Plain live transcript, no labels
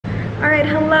All right,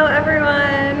 hello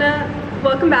everyone.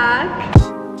 Welcome back.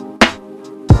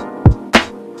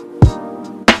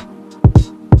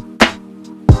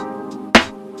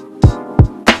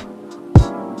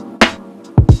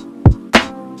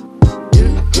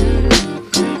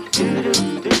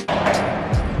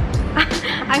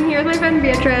 I'm here with my friend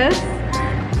Beatrice.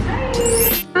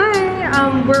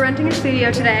 Hi. We're renting a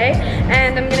studio today,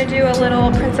 and I'm gonna do a little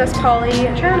Princess Polly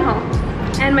try on haul.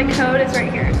 And my code is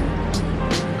right here.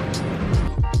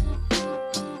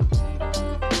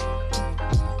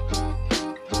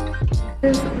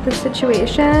 This is the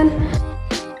situation.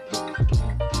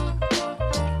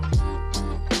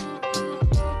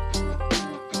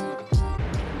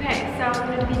 Okay, so I'm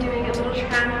going to be doing a little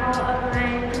try on haul of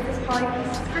my Princess Polly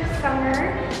pieces for summer.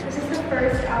 This is the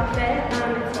first outfit.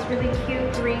 It's this really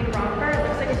cute green romper. It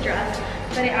looks like a dress,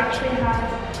 but it actually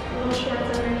has little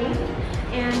shorts underneath.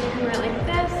 And you can wear it like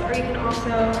this, or you can also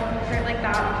wear it like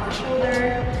that off the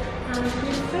shoulder.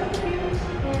 It's so cute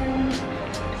and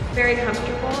very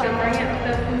comfortable. I'm wearing it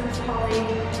with the Princess Polly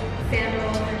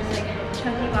sandals. They're just like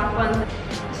chunky black ones.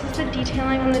 This is the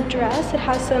detailing on the dress. It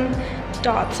has some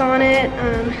dots on it.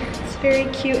 It's very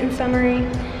cute and summery,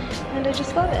 and I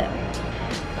just love it.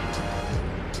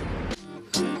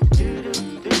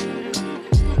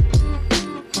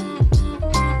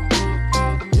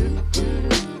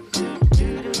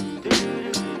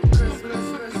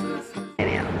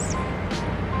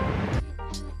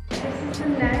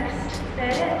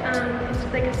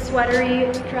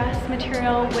 Sweatery dress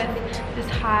material with this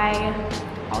high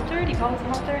halter. Do you call this a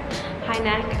halter? High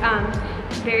neck.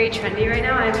 Very trendy right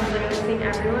now. I'm literally seeing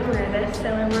everyone wear this, so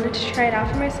I wanted to try it out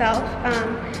for myself.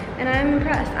 And I'm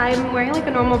impressed. I'm wearing like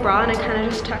a normal bra, and I kind of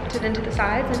just tucked it into the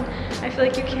sides, and I feel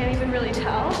like you can't even really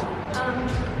tell.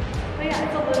 But yeah,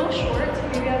 it's a little short, so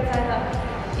maybe I'd size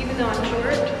up, even though I'm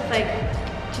short, just like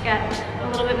to get a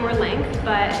little bit more length,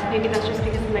 but maybe that's just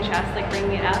because of my chest, like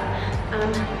bringing it up.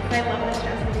 But I love this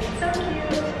dress. It's so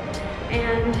cute,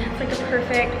 and it's like a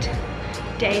perfect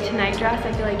day to night dress.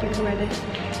 I feel like you can wear this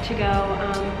to go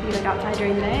be like outside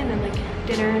during the day, and then like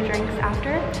dinner and drinks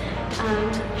after.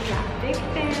 Yeah, big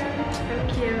fan.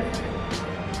 So cute.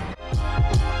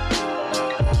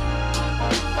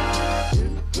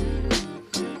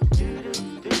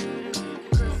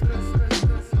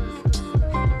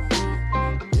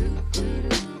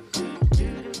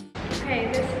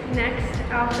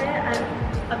 Outfit I'm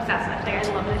obsessed with. Like,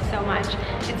 I love this so much.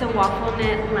 It's a waffle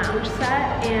knit lounge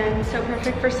set, and so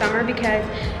perfect for summer because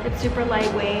it's super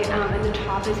lightweight, and the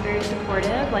top is very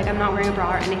supportive. Like, I'm not wearing a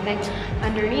bra or anything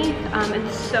underneath.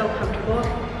 It's so comfortable.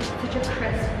 Such a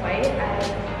crisp white.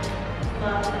 I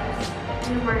love this.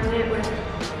 I'm wearing it with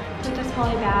Princess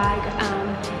Polly bag,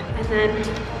 and then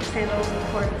sandals,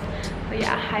 of course. But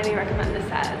yeah, highly recommend this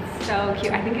set. It's so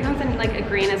cute. I think it comes in like a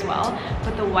green as well,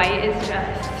 but the white is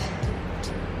just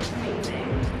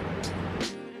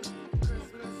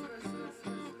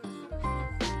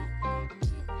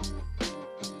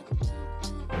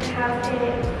has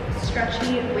a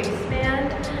stretchy waistband.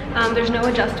 There's no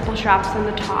adjustable straps on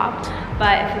the top,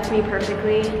 but it fits me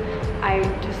perfectly. I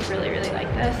just really like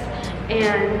this.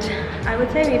 And I would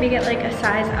say maybe get like a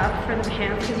size up for the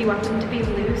pants because you want them to be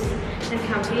loose and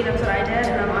comfy. That's what I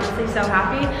did, and I'm honestly so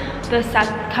happy. The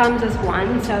set comes as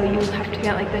one, so you have to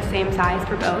get like the same size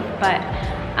for both, but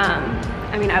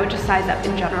I mean, I would just size up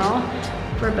in general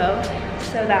for both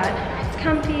so that it's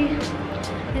comfy.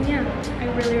 And yeah, I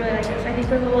really like this. I think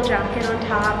with a little jacket on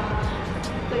top,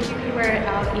 like you could wear it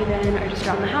out even, or just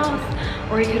around the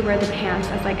house, or you could wear the pants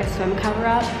as like a swim cover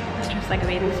up, just like a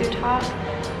bathing suit top.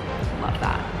 Love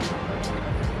that.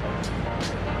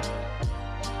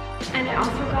 And I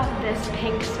also got this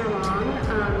pink sarong.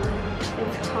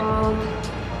 It's called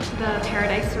the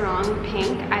Paradise Sarong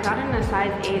Pink. I got it in a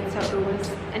size 8, so it was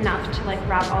enough to like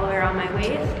wrap all the way around my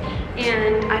waist.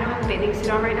 And I don't have a bathing suit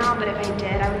on right now, but if I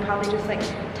did, I would probably just like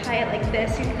tie it like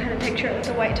this. You can kind of picture it with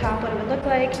the white top, what it would look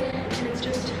like. And it's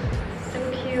just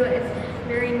so cute. It's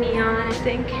very neon. I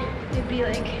think it'd be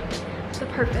like the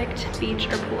perfect beach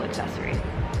or pool accessory.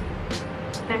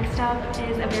 Next up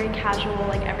is a very casual,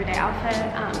 like everyday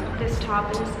outfit. This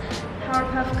top is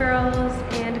Powerpuff Girls,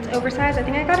 and it's oversized. I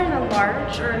think I got it in a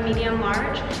large or a medium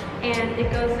large, and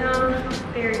it goes down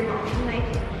very long. Like,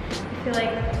 I feel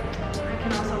like I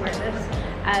can also wear this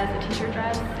as a t-shirt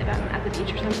dress if I'm at the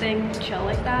beach or something, chill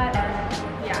like that.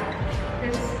 And yeah,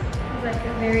 this is like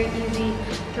a very easy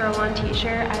throw on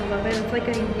t-shirt. I love it. It's like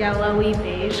a yellowy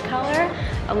beige color,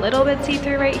 a little bit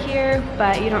see-through right here,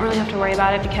 but you don't really have to worry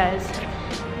about it because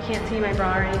you can't see my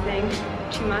bra or anything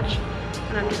too much.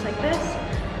 And I'm just like this.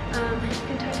 You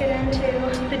can tuck it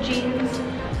into, the jeans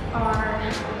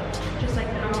are just like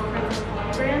the normal Princess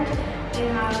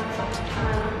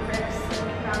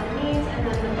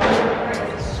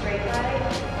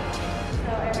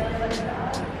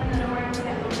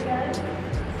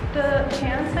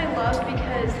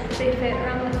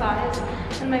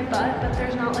thighs and my butt, but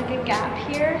there's not like a gap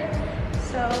here.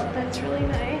 So that's really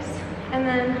nice. And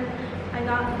then I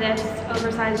got this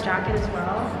oversized jacket as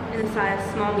well in a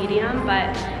size small medium,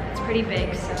 but it's pretty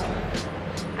big, so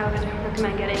I would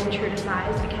recommend getting true to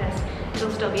size because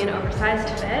it'll still be an oversized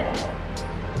fit.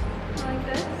 Like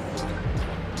this.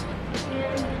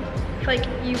 And if like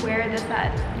you wear this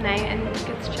at night and it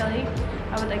gets chilly,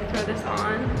 I would like throw this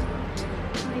on.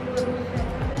 Make a little fit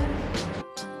of it.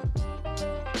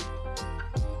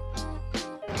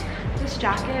 This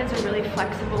jacket is a really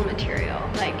flexible material.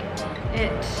 Like,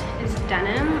 it is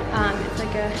denim. It's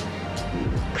like a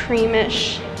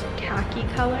creamish khaki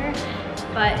color,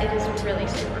 but it is really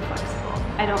super flexible.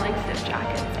 I don't like stiff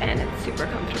jackets, and it's super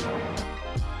comfortable.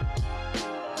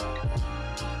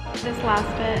 This last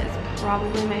bit is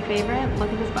probably my favorite.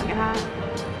 Look at this bucket hat.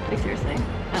 Like, seriously,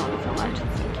 I love it so much.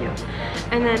 It's so cute.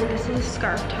 And then this is a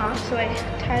scarf top, so I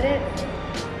tied it,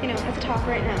 you know, at the top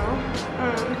right now.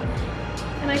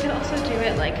 And I could also do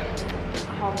it like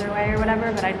halter way or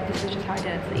whatever, but this is just how I did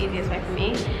it. It's the easiest way for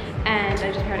me. And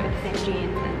I just paired it with the same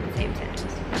jeans and the same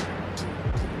sandals.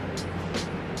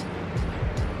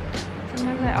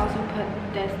 Sometimes I also put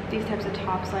these types of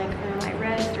tops like around my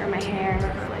wrist or my hair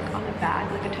or like on a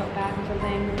bag, like a tote bag or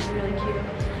something. It's really cute.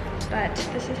 But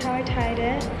this is how I tied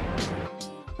it.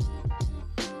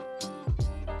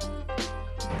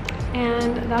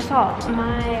 And that's all.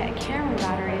 My camera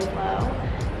battery is low,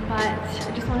 but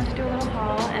I just wanted to do a little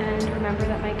haul and remember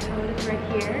that my code is right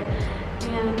here.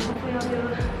 And hopefully I'll do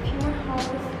a few more hauls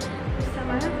this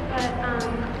summer,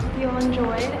 but hope you all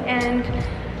enjoyed, and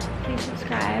please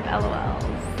subscribe, LOLs.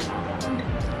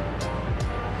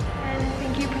 And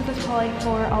thank you, Princess Polly,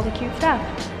 for all the cute stuff.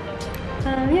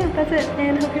 Yeah, that's it,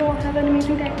 and hope you all have an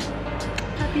amazing day.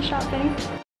 Happy shopping.